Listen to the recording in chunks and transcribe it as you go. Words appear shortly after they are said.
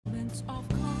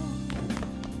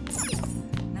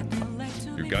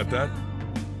You got that?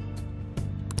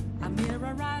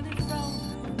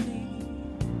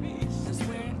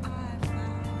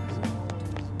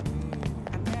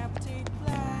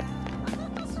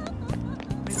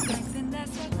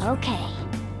 Okay.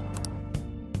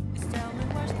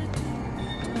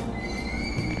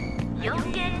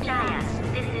 Yongen Jaya.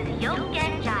 This is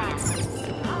Yongen Jaya.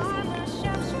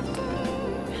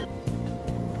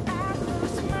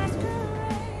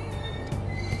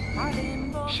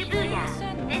 Shibuya.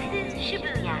 This is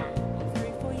Shibuya.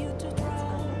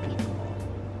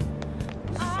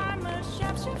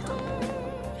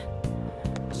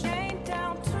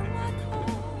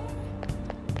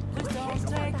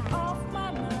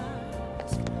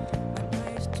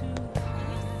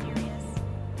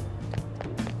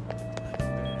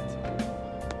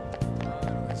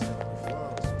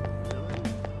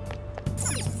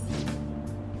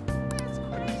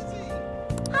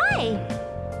 Hi.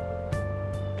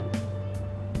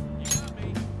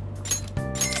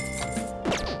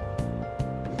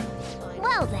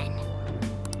 Well then.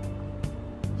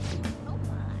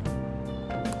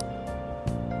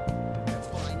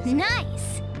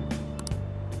 Nice.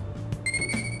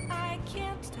 I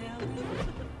can't tell you.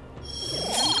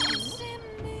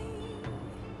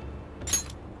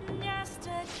 Just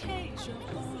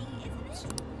occasional.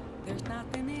 There's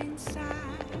nothing inside.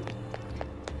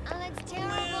 Oh, that's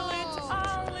Will it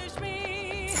always be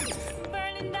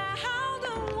burning down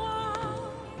the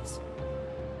walls?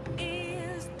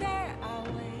 Is there a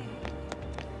way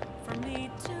for me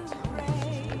to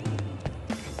pray?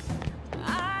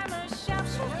 I'm a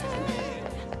sharpshooter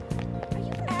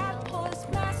at Post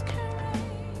Masquerade.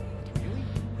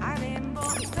 I'm in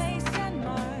both face and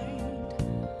mind.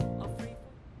 A free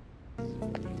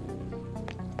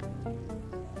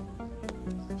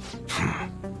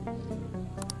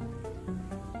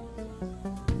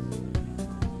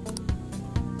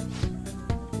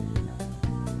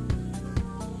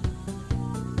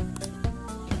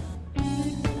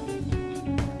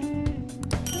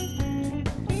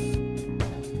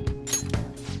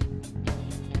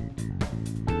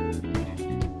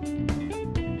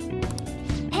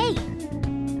Hey.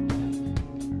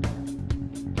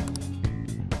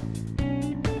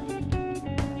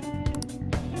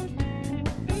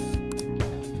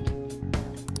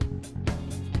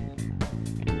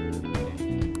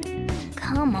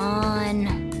 Come on.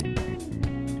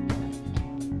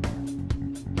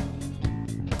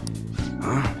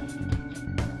 Huh?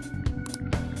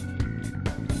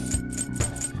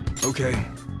 Okay.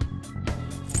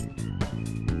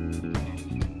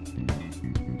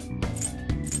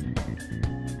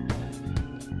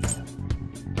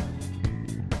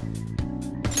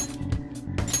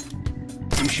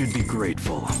 You should be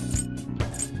grateful.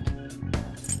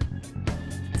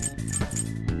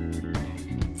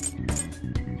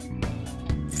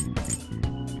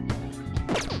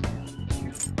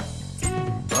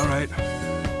 All right.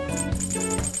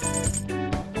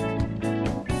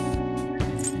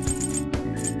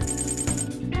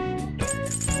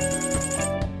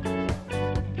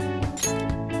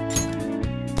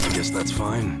 I guess that's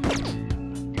fine.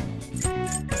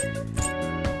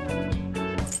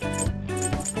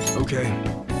 Okay.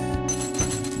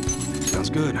 Sounds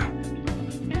good.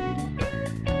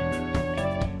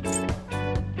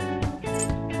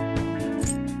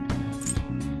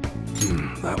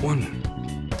 That one?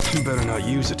 You better not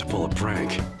use it to pull a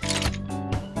prank.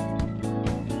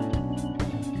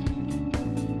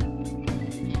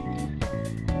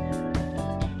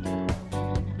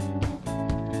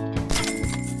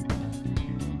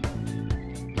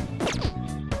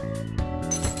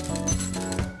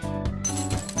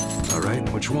 All right,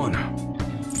 which one?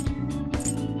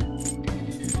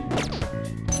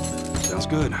 Sounds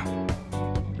good.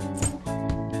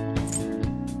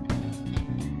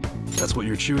 That's what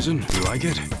you're choosing? You like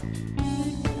it?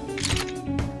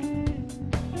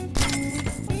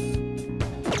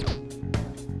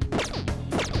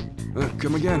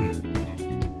 Come again.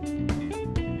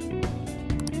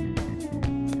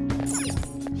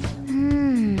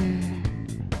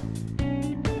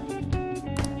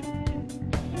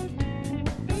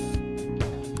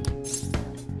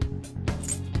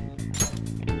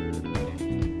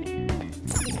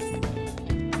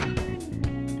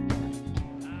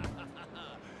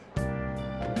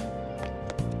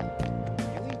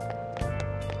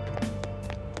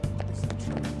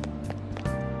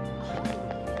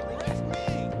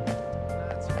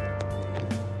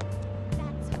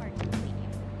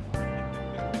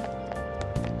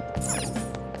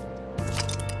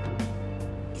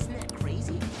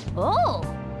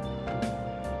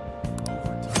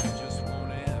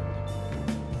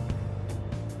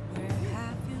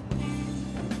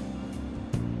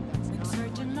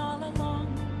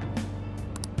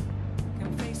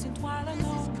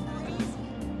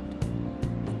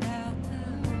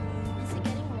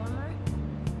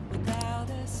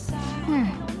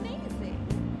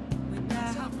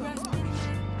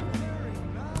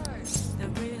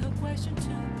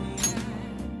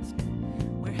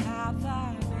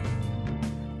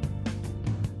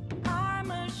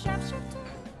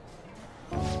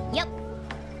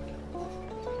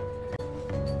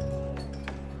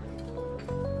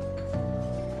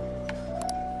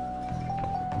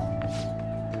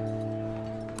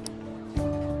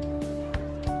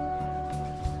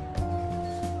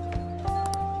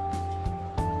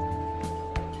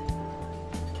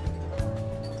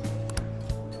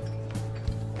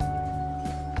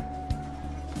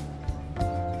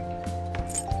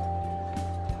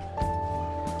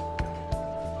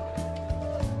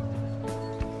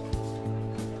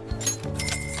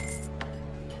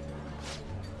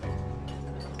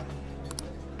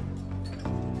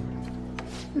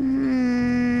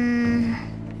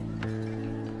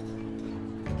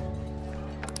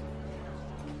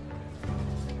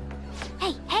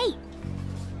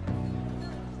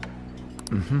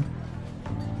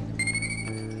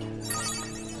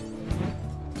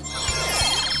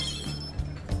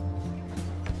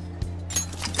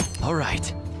 All right.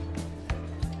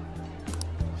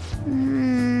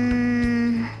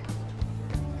 Hmm.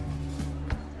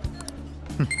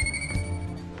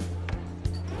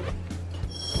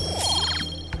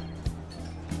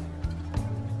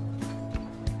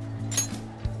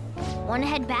 Want to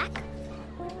head back?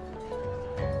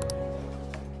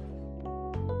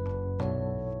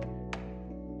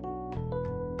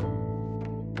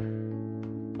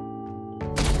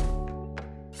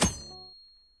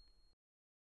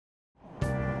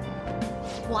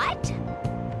 What?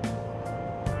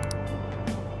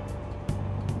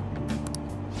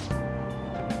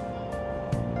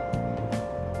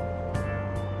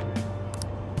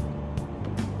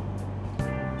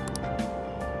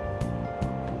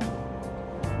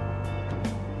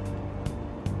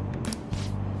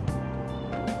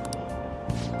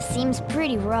 Seems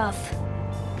pretty rough.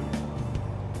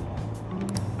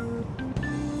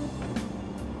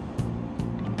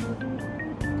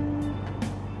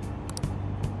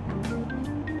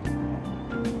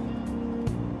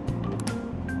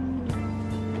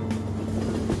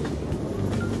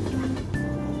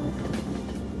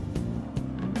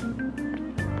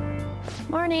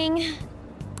 Morning.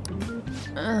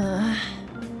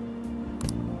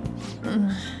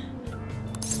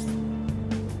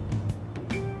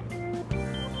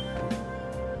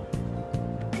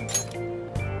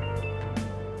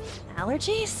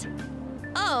 Allergies?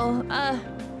 Oh,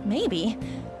 maybe.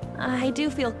 I do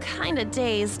feel kinda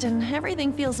dazed and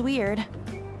everything feels weird.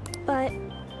 But,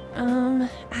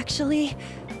 actually,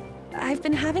 I've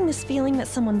been having this feeling that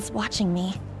someone's watching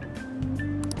me.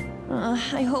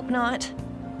 I hope not.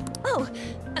 Oh,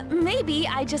 maybe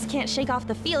I just can't shake off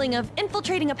the feeling of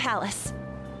infiltrating a palace.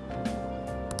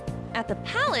 At the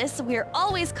palace, we're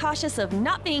always cautious of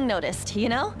not being noticed, you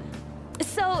know?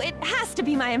 So it has to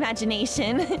be my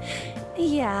imagination.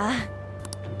 Yeah.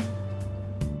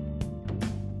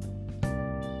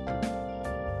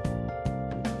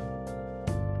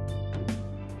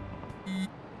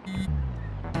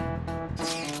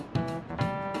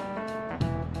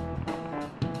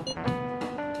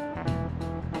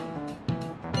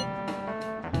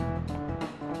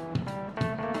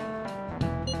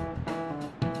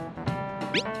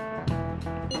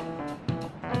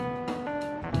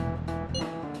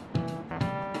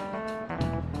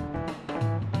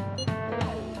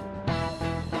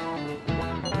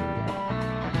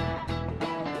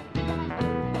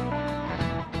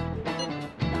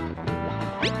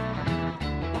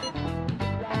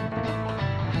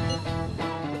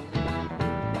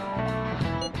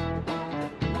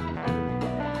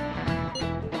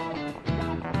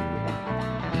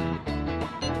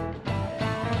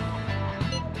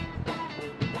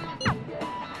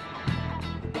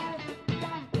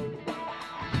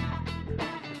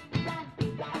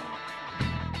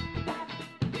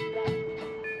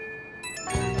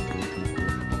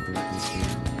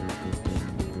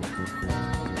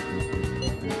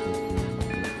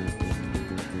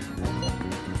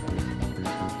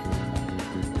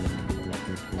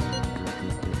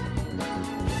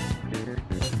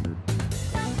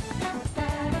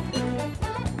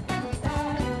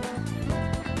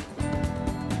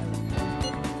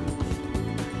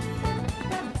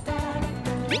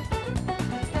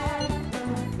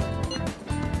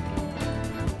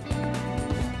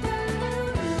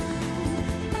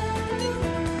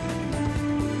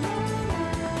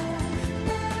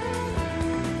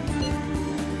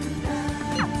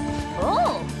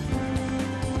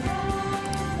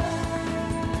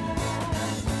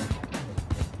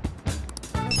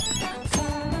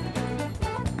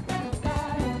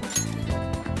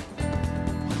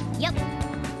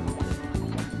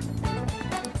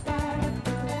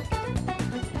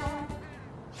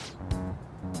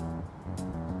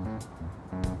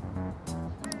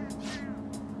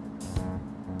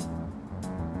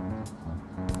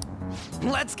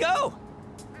 Let's go!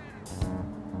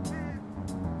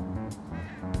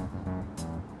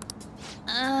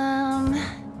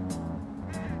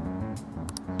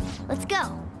 Let's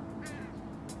go.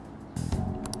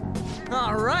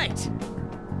 All right!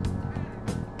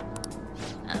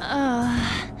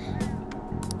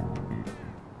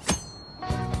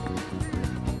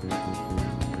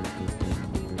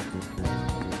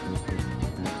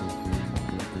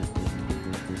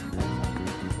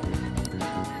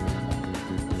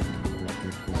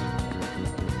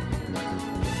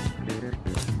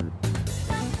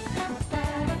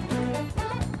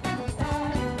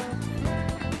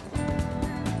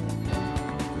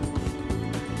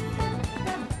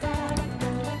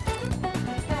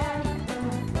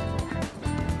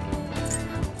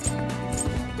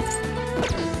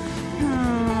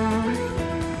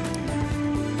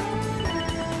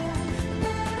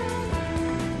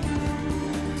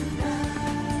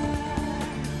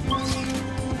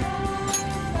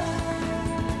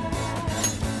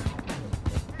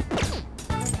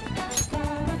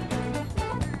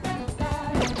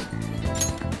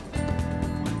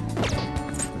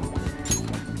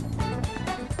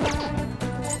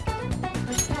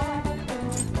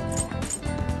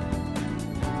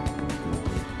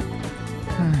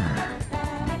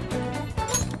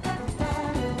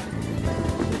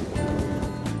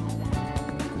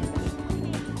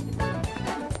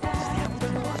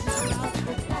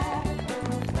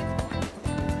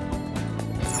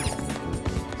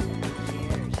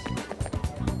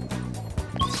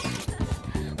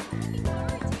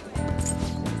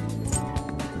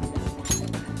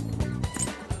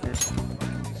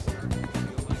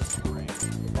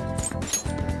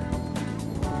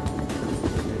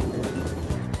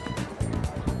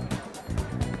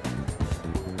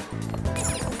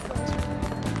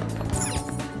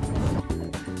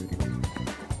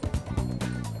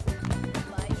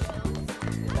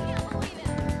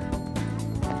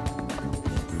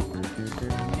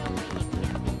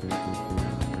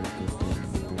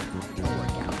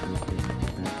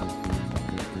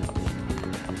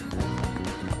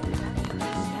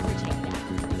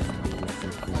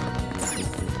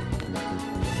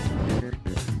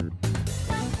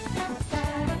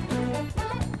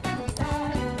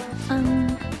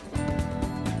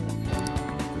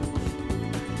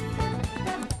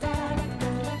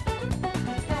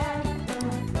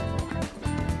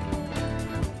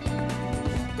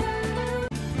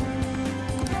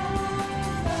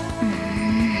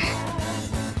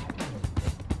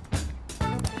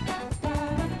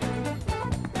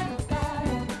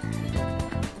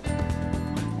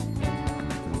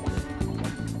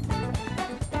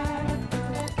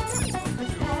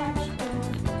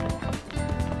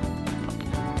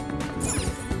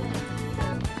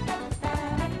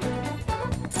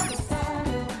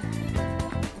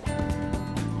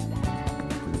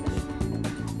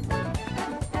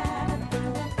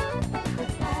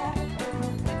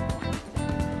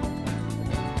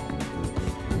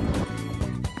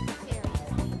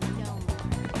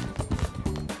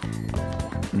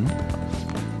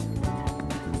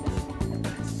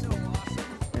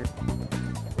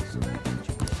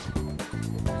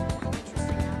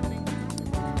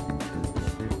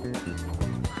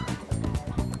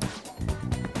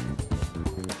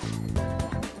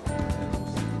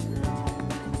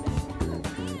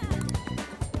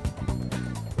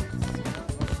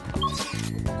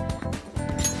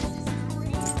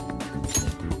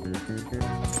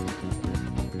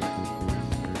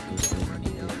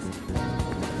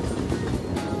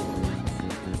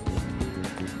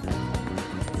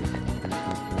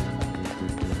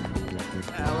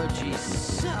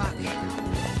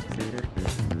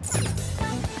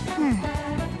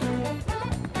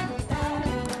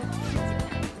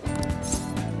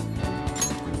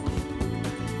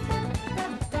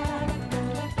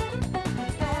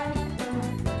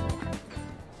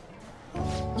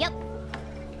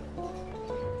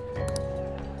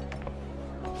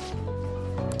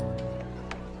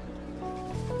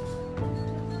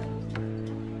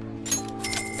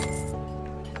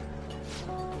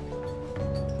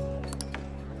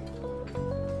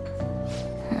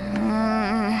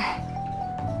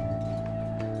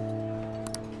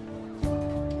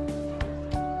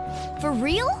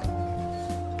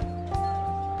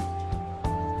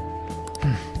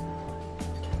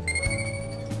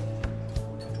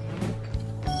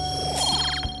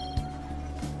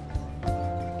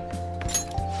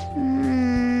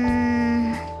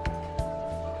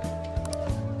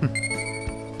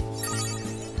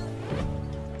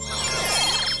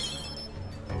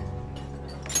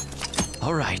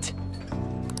 All right.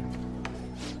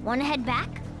 Want to head back?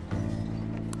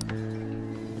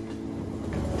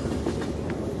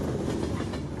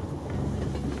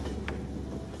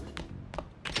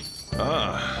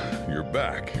 Ah, you're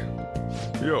back.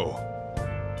 Yo,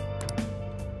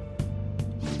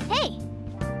 Hey!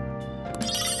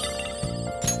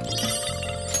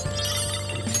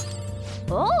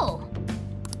 Oh!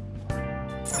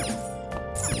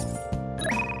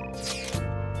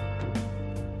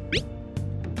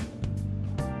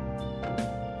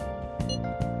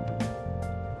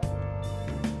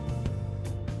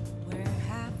 Where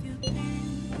have you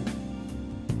been?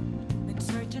 Been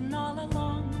searching all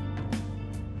along,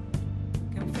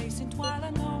 confessing while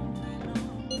alone and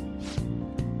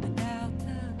on, without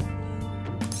a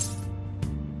clue,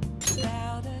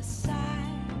 without a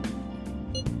sign,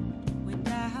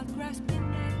 without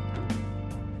grasping it.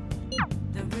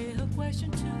 The real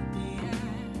question to be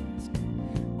asked: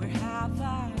 where have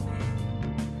I been?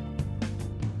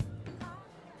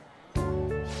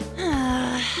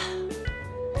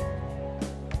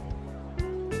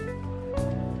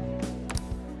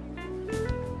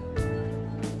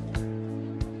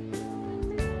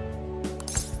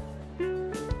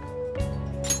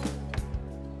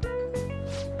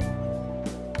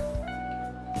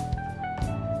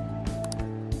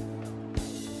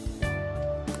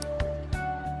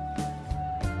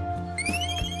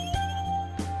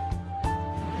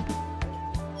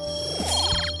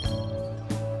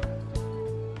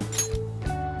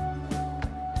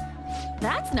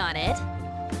 That's not it.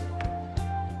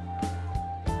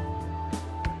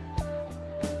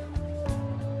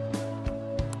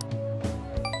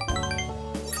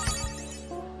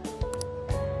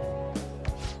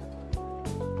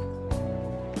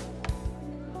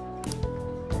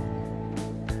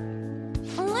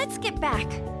 Let's get back.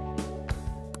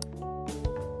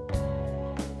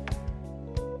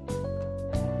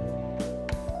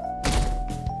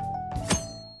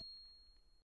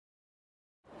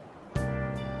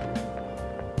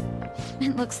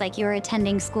 It looks like you're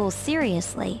attending school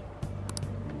seriously.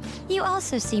 You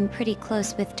also seem pretty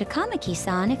close with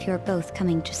Takamaki-san if you're both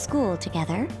coming to school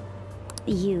together.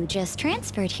 You just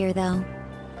transferred here, though.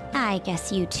 I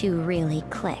guess you two really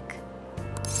click.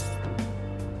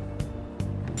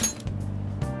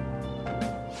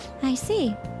 I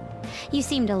see. You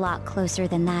seemed a lot closer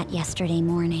than that yesterday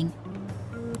morning.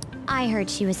 I heard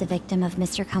she was a victim of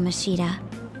Mr. Kamoshida.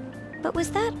 But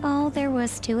was that all there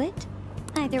was to it?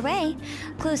 Either way,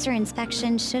 closer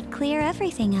inspection should clear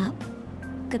everything up.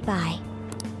 Goodbye.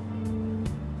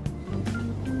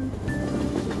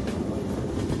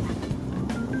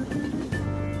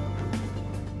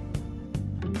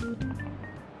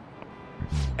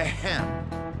 Ahem.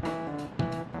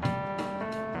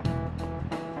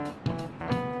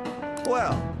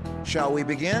 Well, shall we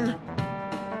begin?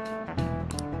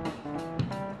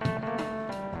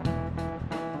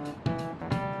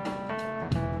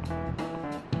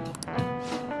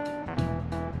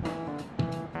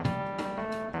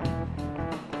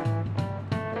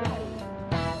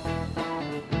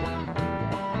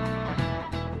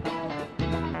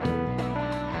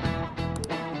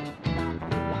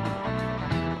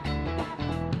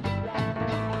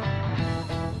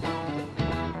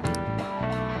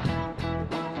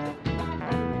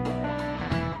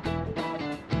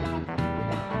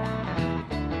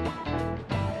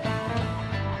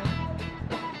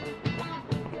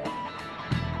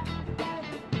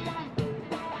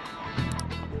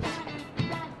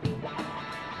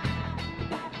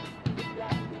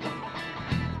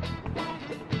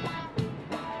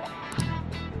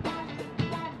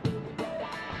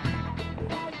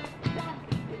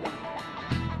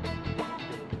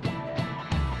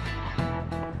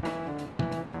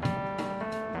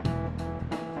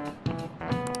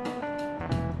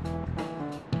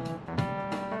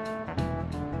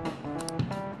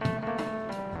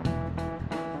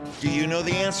 Do you know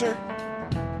the answer?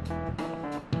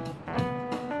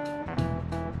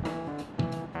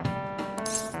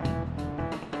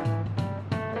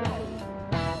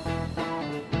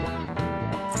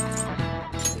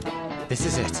 This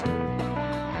is it.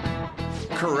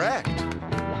 Correct.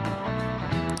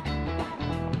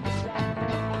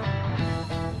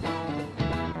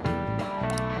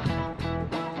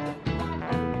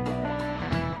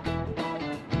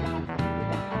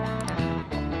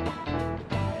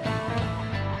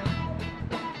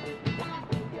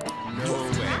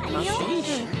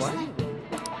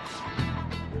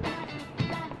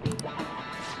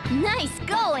 Nice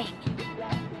going!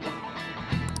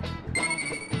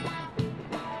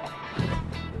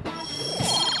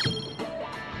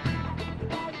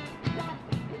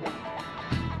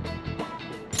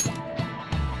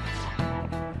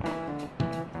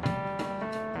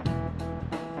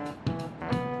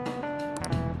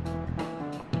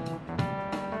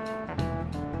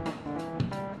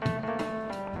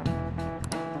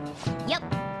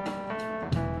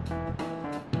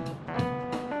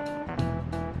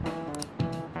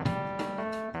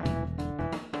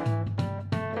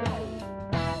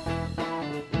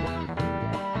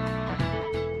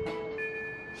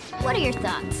 What are your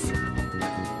thoughts?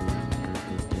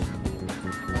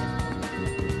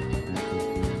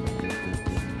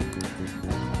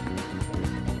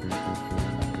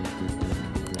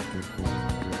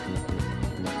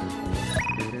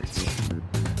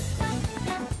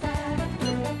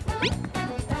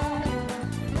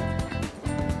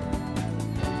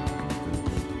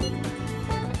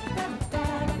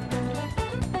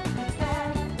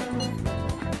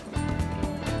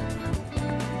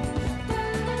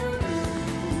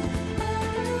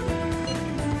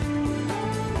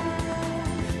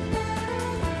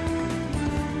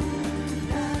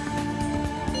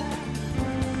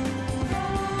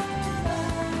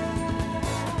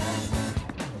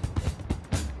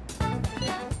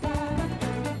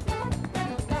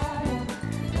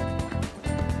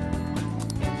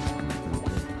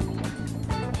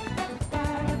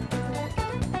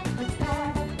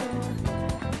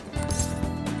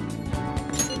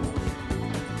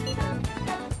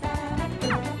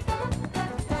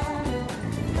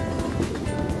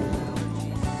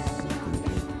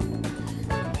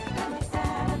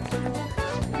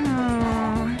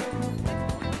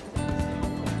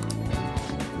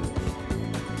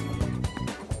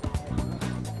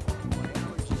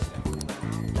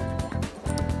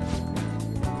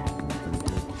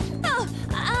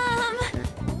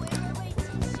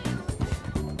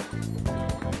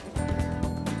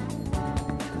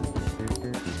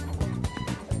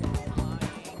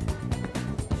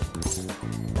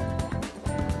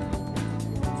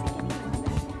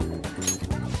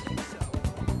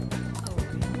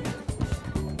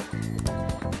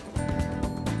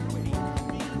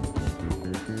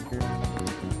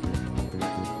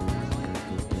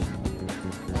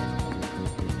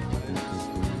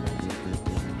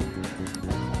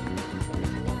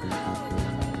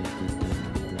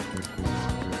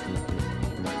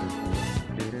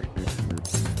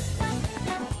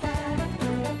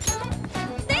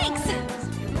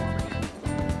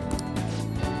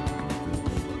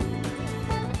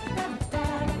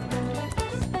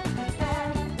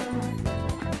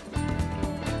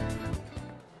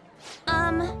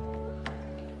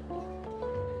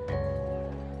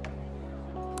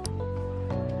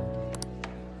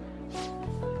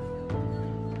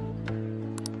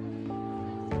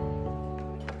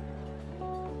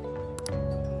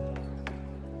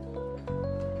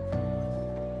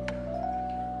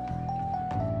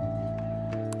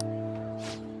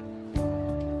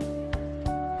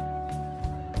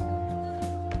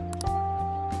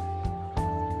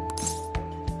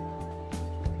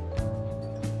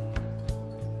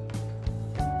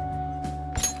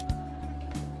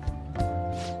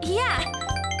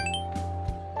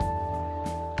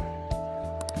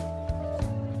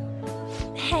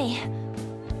 Hey.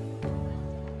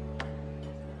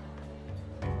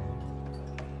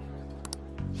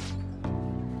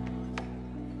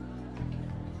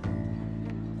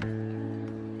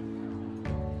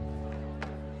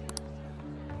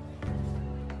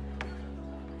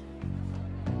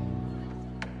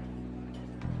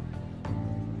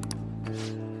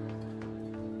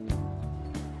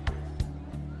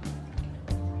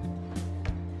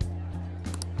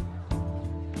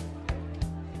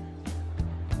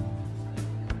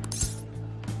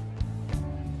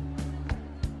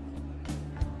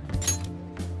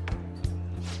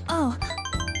 Oh.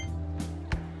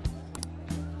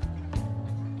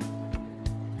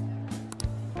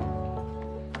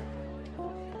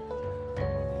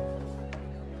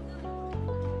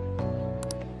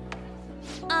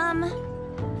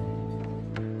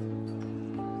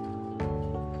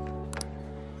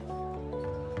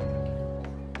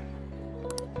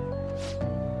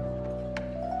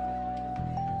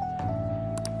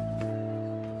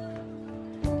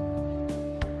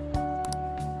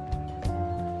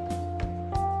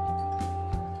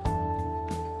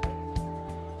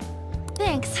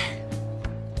 Thanks.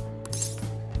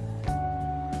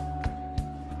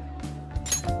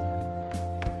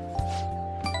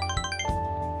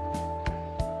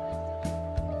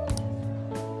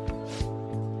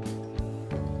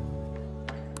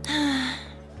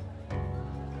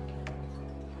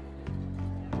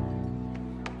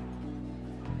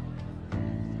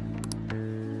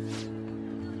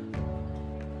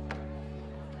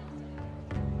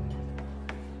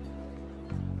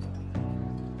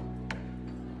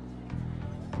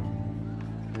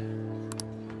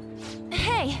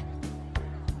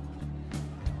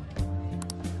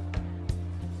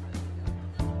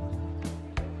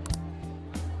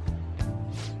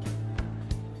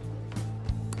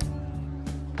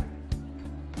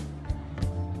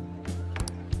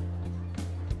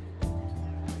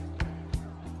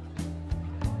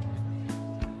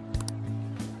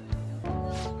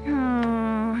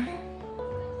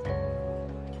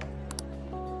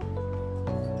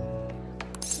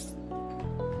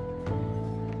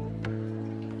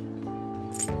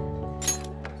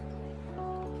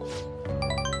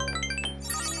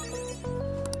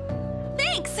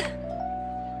 Thanks.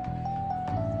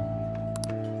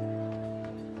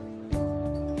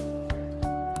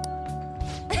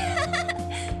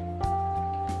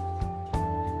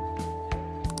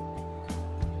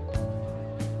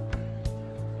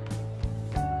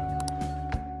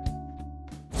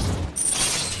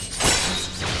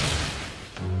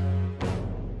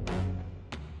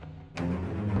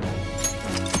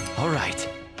 All right.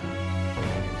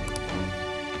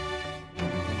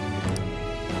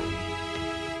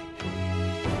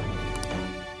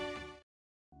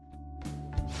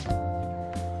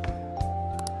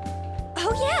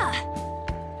 Oh, yeah!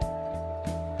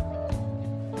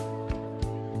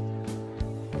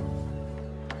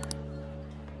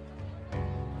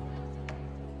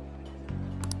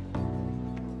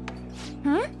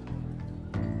 Hmm?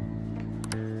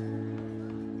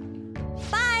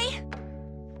 Bye!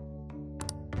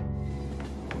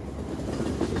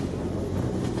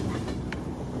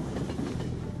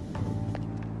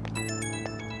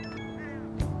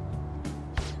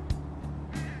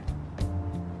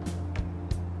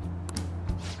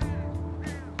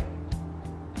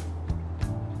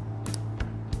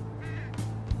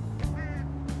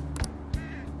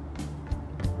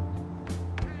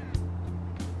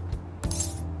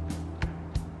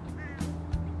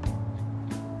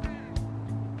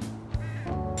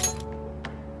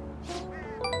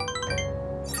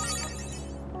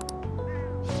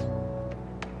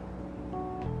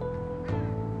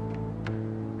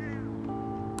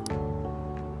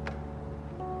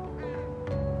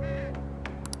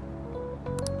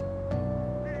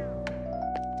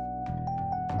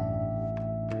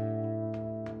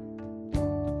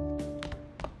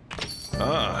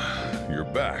 Ah, you're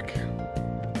back.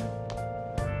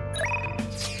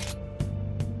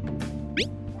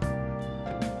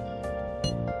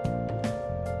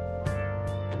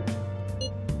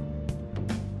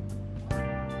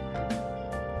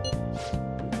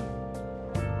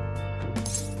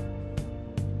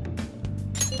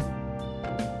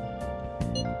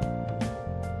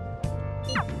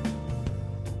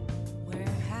 Where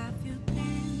have you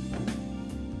been?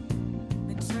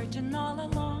 Been searching all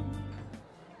along.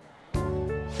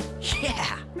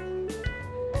 Yeah!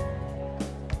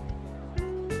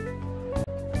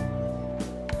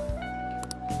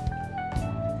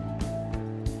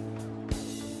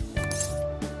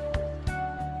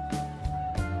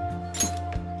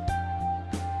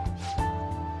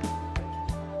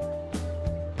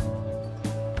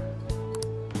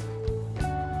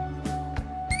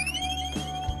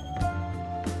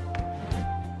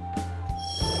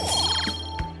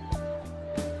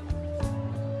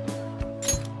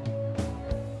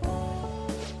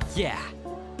 Yeah!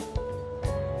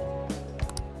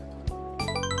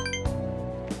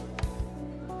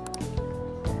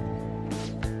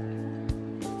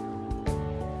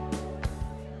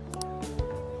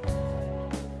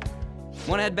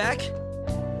 Wanna head back?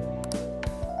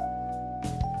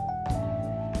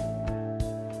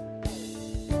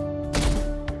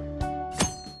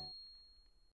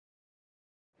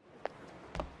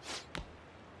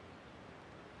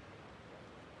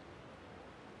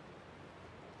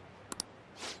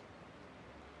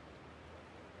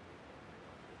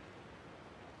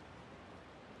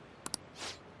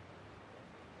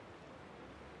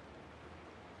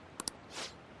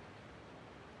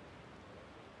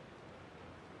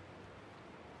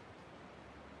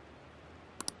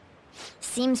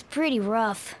 Seems pretty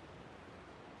rough.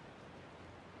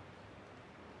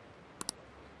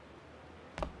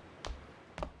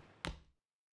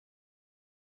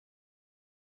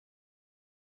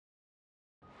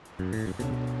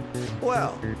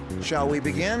 Well, shall we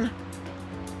begin?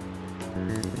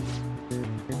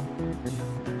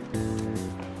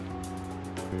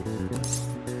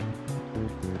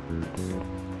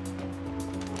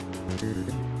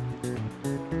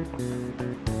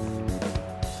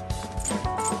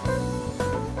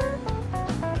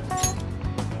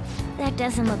 That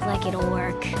doesn't look like it'll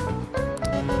work.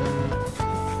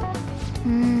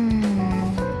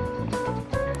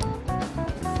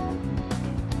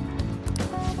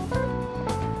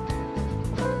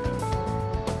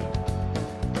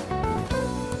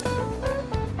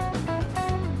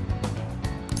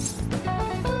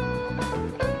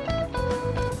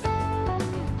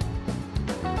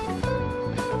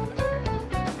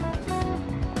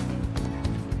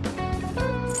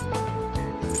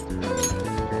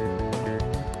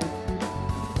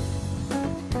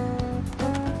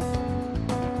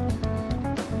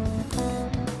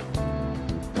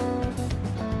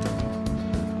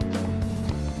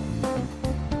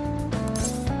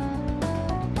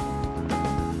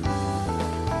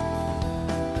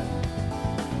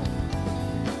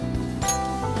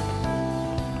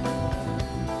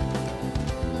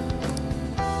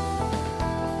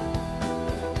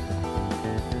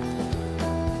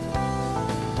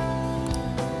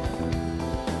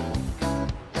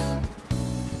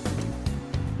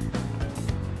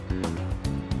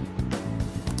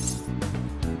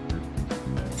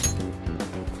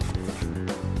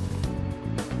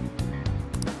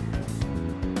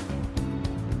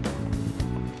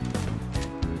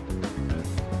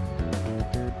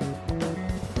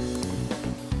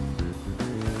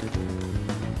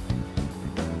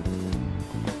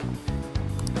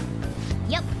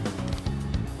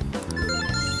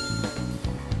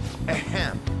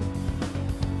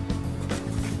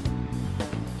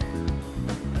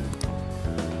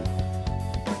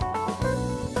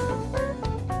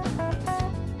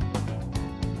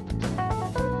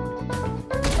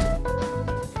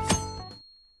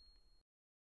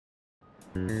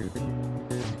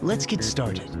 Let's get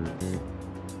started.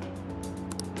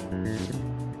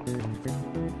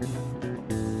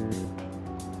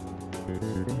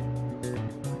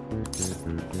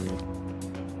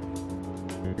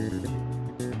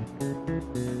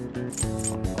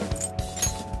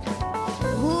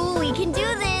 Ooh, we can do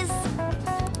this!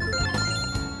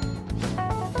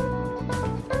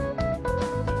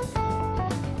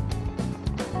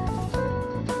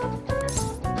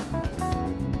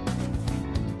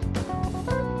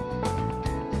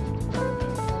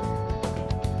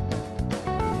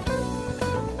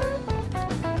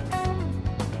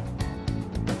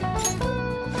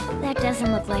 That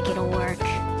doesn't look like it'll work.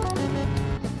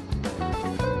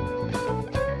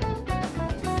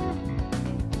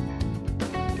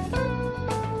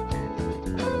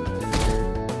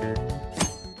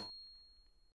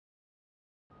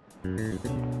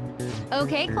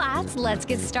 Okay, class, let's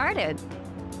get started.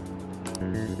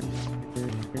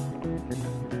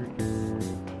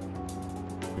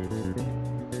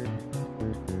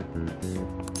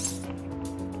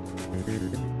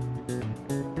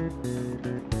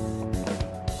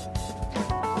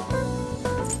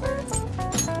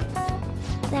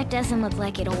 That doesn't look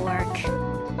like it'll work.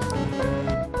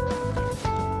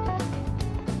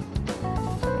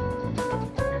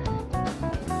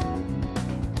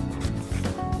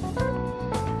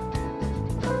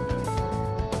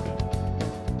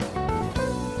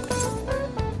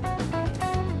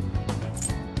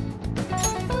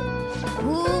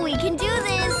 Ooh, we can do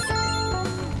this!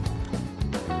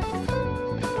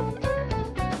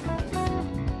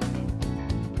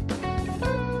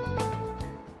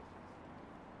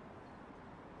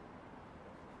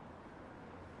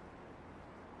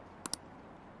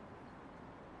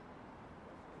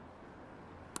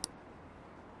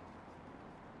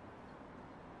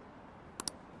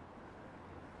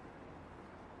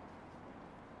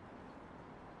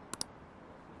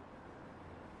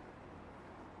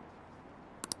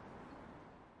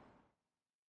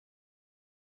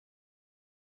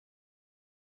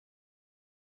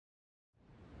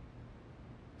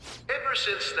 Ever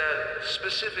since that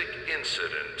specific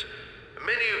incident,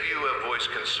 many of you have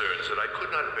voiced concerns that I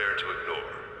could not bear to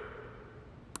ignore.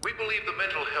 We believe the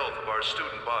mental health of our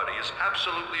student body is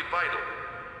absolutely vital,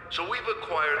 so we've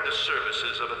acquired the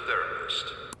services of a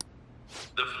therapist.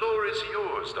 The floor is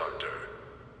yours, Doctor.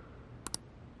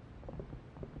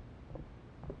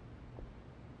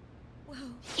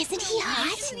 Isn't he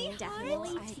hot?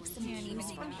 Definitely take some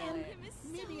cues from him.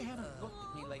 Maybe you haven't looked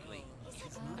at me lately.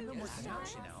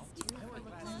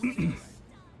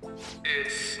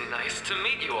 It's nice to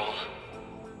meet you all.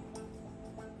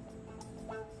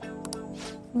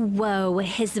 Whoa,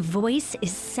 his voice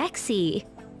is sexy.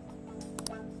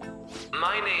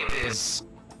 My name is...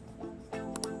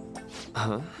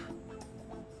 Huh?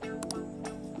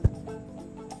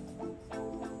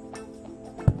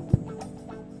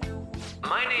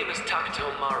 My name is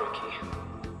Takuto Maruki.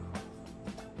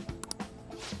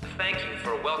 Thank you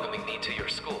for welcoming me to your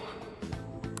school.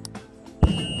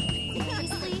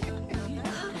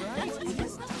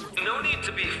 No need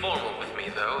to be formal with me,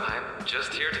 though. I'm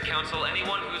just here to counsel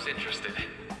anyone who's interested.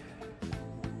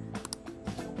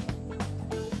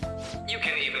 You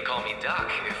can even call me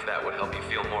Doc, if that would help you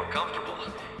feel more comfortable.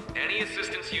 Any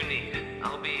assistance you need,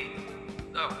 I'll be...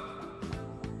 Oh.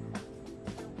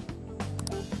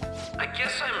 I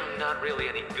guess I'm not really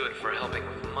any good for helping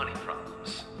with money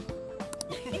problems.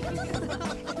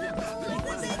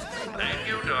 Thank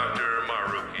you, Dr.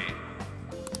 Maruki.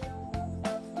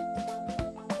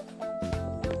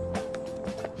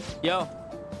 Yo.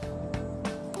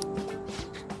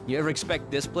 You ever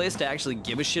expect this place to actually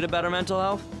give a shit about our mental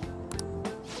health?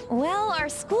 Well, our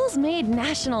school's made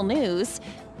national news.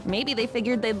 Maybe they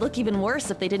figured they'd look even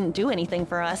worse if they didn't do anything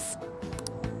for us.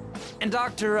 And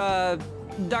Dr.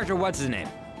 what's his name?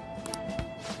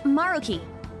 Maruki.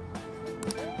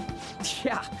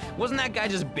 Yeah, wasn't that guy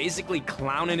just basically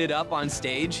clowning it up on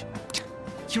stage?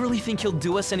 You really think he'll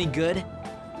do us any good?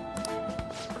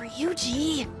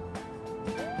 Ryuji.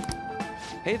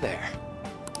 Hey there.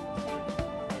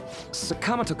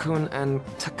 Sakamoto-kun and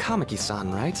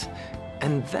Takamaki-san, right?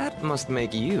 And that must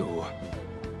make you...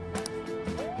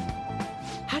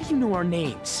 How do you know our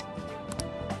names?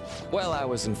 Well, I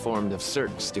was informed of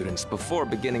certain students before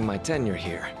beginning my tenure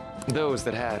here. Those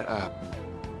that had,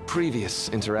 previous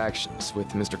interactions with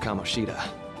Mr. Kamoshida.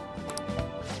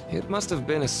 It must have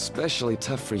been especially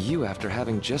tough for you after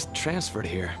having just transferred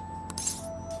here.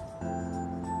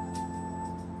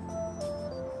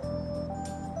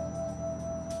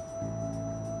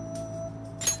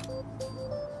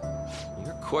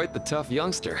 You're quite the tough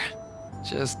youngster.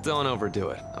 Just don't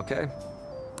overdo it, okay?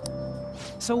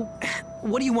 So,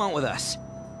 what do you want with us?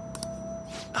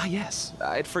 Ah, yes,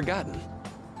 I'd forgotten.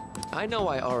 I know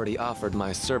I already offered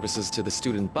my services to the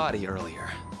student body earlier,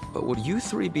 but would you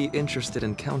three be interested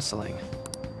in counseling?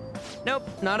 Nope,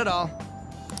 not at all.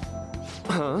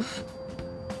 Huh?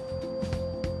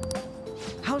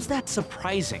 How's that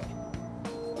surprising?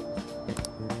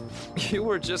 You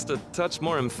were just a touch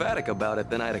more emphatic about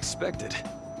it than I'd expected.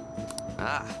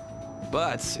 Ah,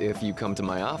 but if you come to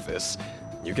my office,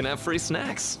 you can have free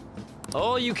snacks.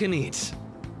 All you can eat.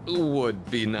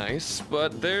 Would be nice,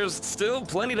 but there's still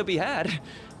plenty to be had.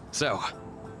 So,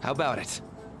 how about it?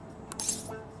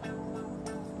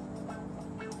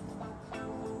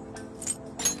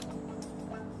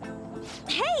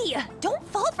 Hey! Don't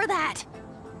fall for that!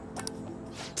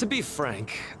 To be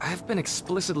frank, I've been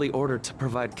explicitly ordered to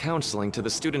provide counseling to the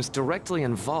students directly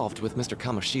involved with Mr.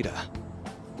 Kamoshida.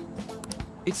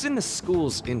 It's in the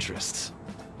school's interests,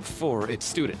 for its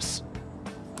students.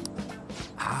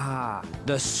 Ah,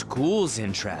 the school's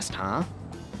interest, huh?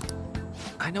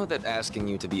 I know that asking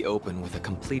you to be open with a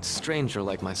complete stranger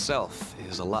like myself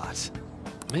is a lot.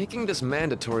 Making this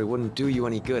mandatory wouldn't do you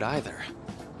any good either.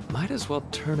 Might as well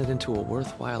turn it into a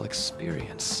worthwhile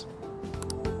experience.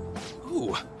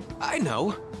 Ooh, I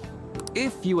know!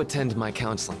 If you attend my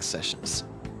counseling sessions,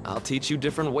 I'll teach you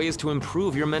different ways to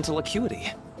improve your mental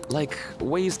acuity. Like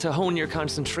ways to hone your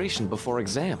concentration before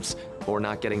exams, or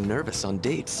not getting nervous on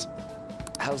dates.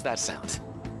 How's that sound?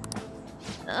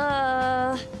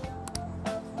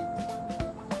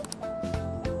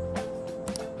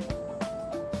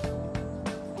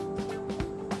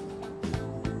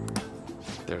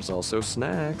 There's also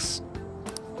snacks.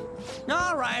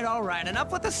 All right,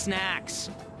 enough with the snacks.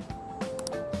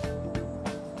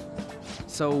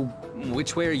 So,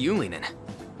 which way are you leaning?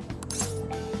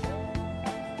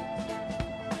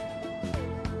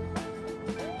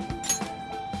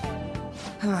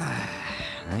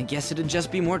 I guess it'd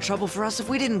just be more trouble for us if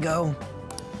we didn't go.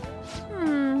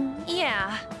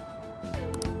 Yeah.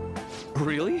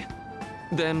 Really?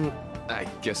 Then, I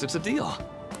guess it's a deal.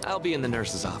 I'll be in the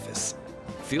nurse's office.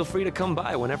 Feel free to come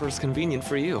by whenever it's convenient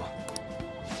for you.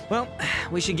 Well,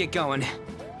 we should get going.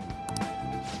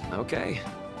 Okay,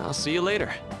 I'll see you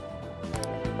later.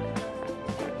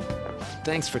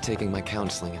 Thanks for taking my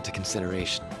counseling into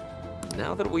consideration.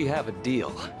 Now that we have a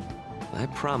deal, I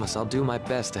promise I'll do my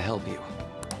best to help you.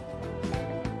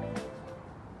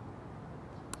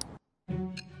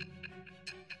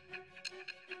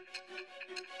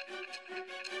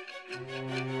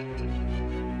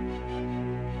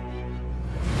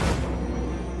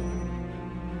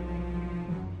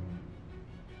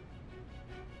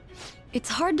 It's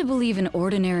hard to believe an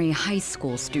ordinary high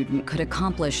school student could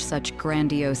accomplish such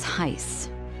grandiose heists.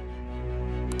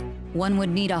 One would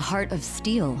need a heart of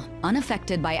steel,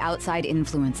 unaffected by outside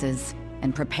influences,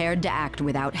 and prepared to act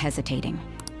without hesitating.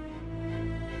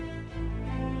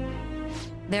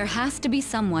 There has to be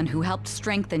someone who helped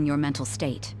strengthen your mental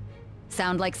state.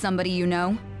 Sound like somebody you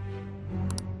know?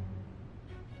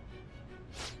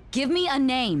 Give me a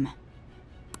name!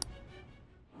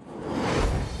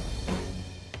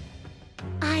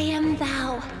 I am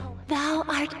thou, thou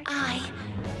art I.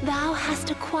 Thou hast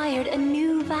acquired a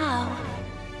new vow.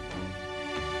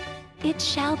 It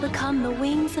shall become the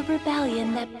wings of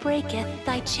rebellion that breaketh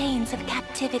thy chains of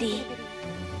captivity.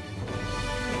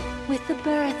 With the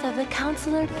birth of the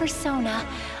councilor persona,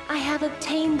 I have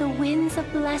obtained the winds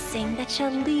of blessing that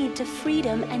shall lead to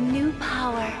freedom and new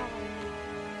power.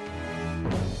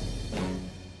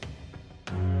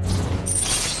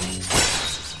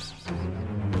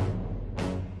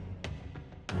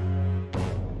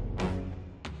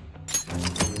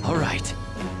 All right.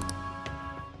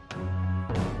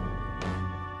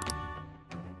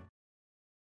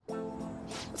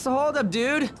 What's the holdup,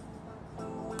 dude?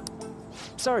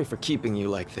 Sorry for keeping you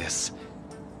like this.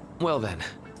 Well then.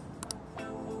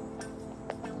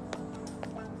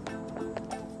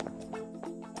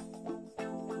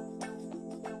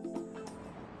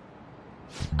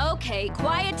 Okay,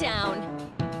 quiet down.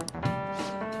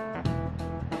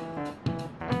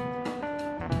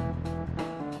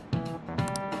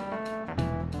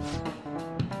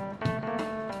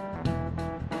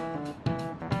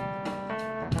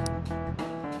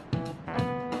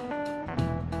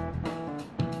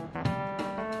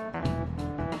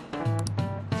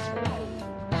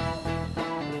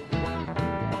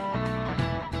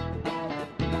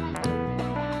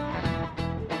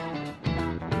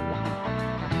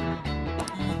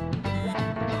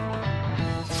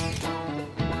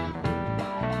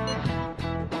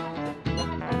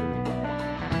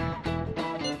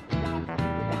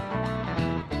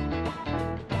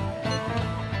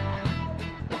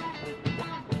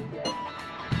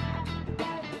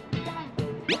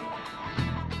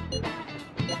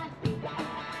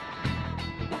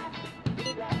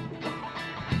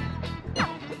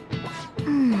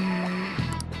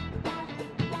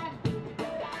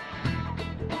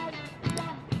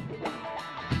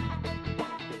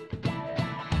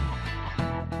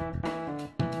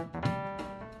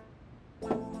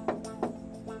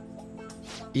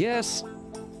 Yes.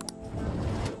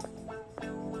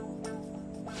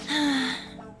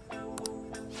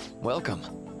 Welcome.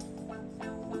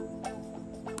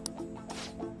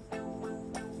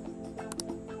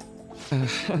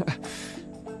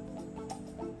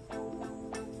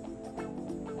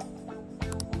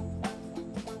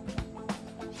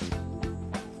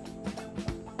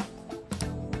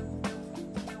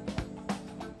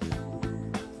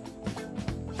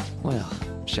 Well,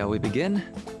 shall we begin?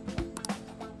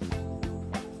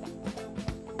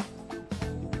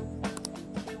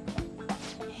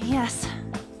 Yes.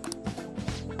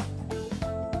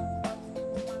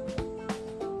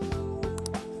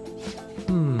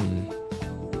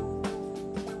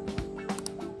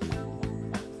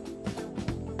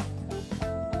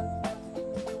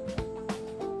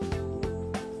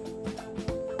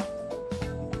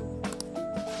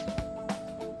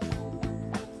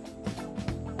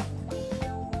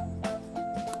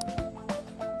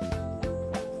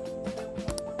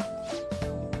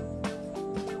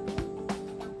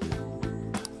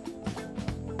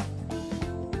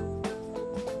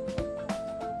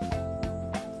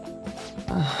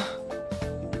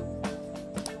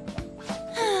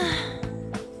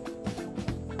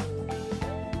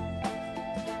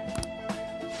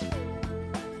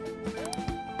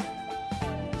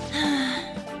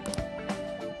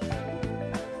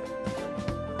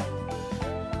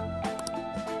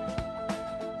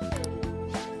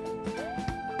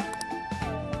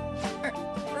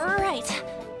 Right.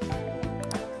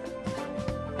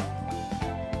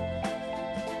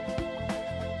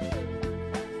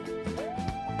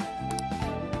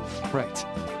 Right.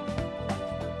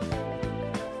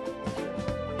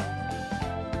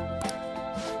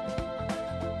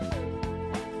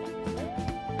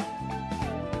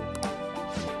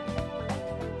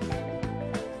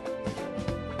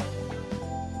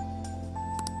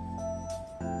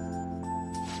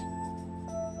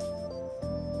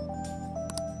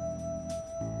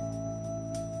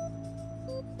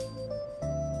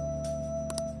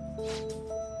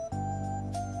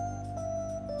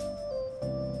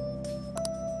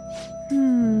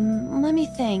 Let me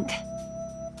think.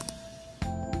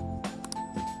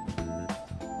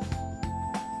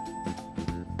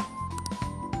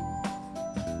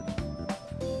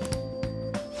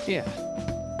 Yeah.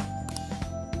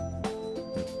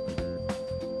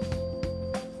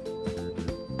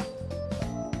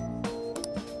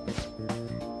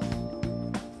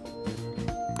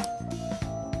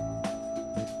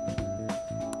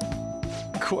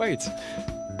 Quite.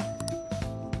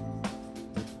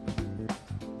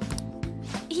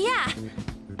 Yeah.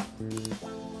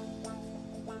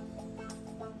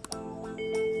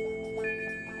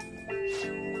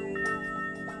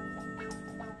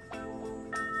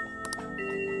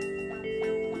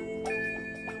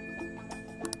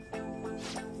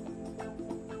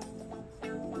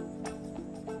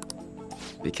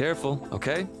 Be careful,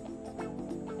 okay?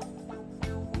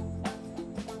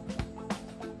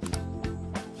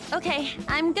 Okay,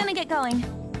 I'm gonna get going.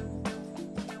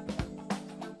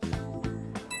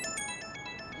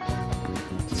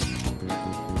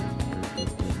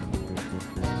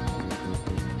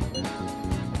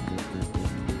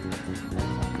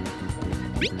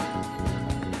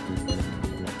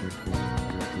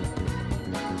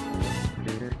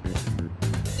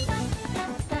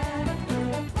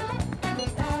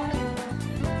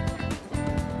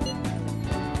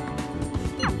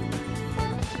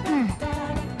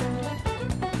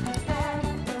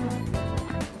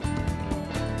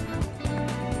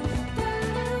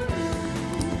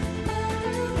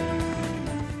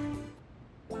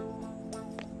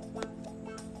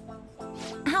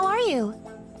 How are you?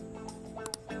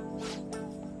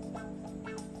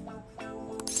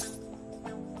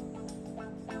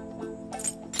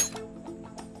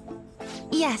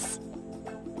 Yes.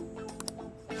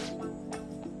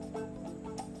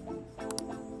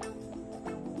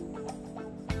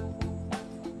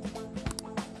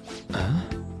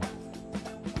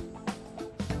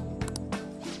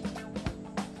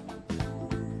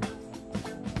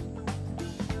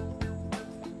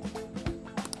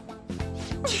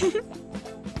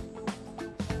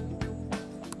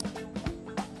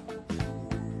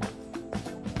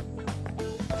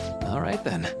 All right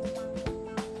then.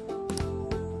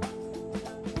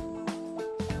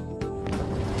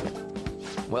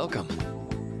 Welcome.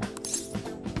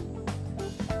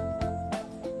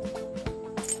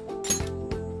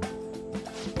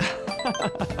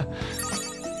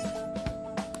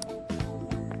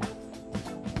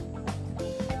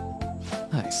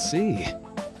 I see.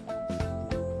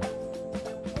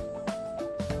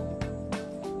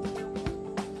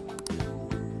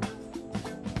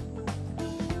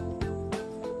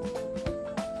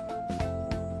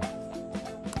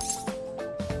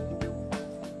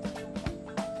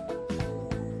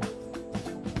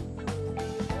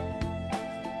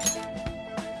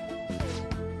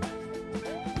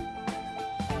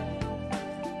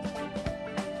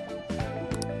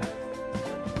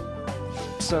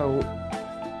 So...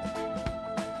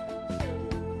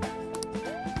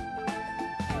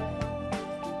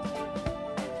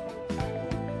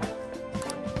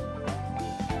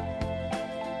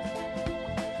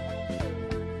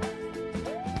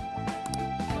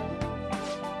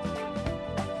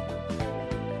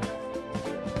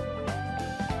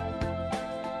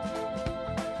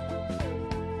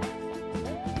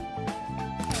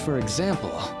 For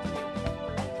example...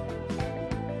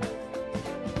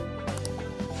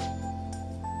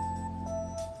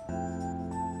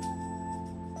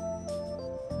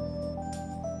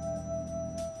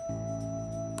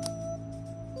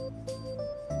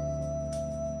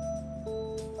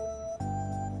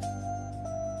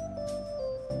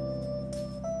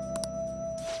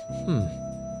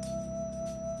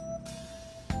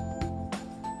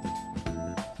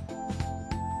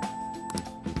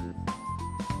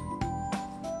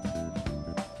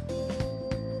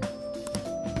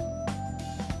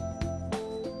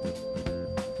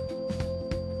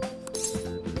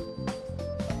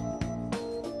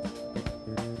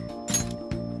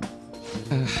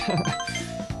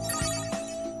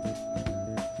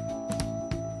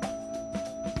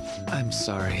 I'm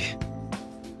sorry.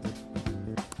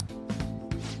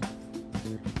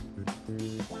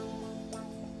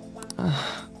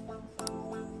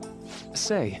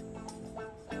 Say.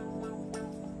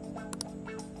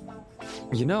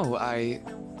 You know,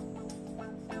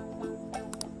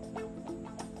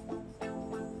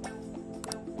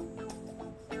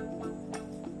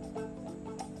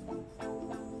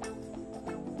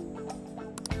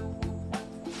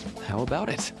 How about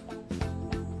it?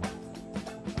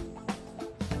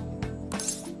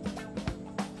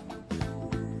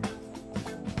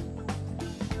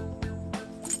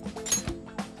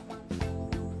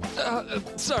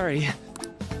 Sorry.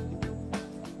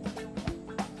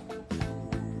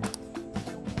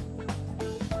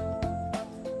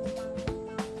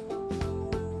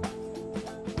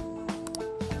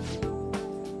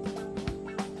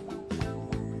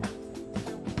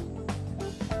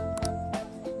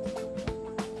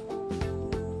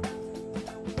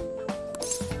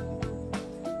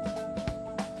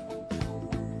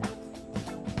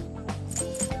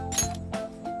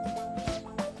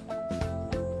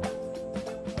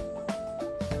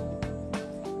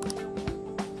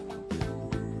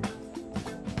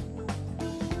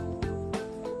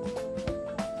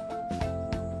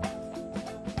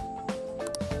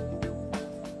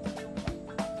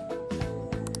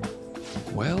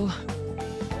 Well...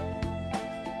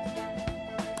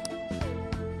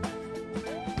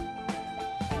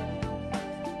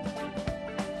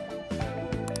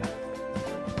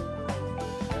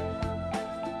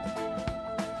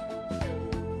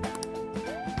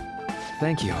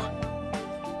 Thank you.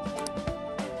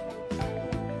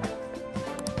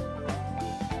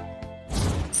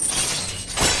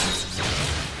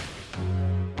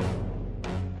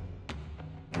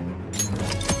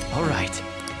 All right.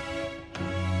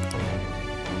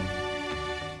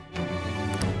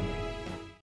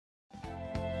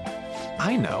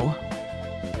 I know.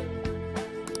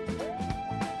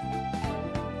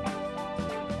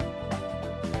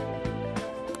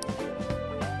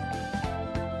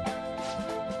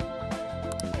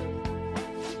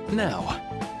 Now.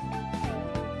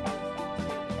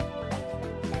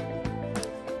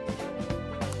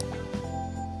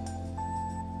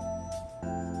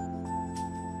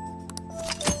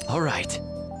 All right.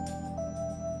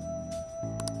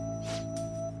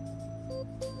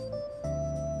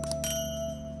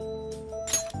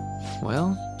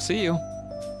 Well, see you.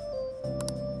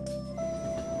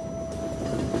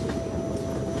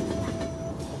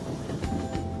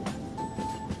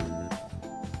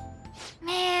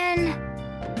 Man.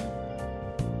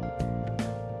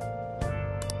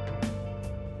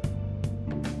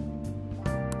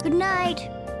 Good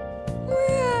night.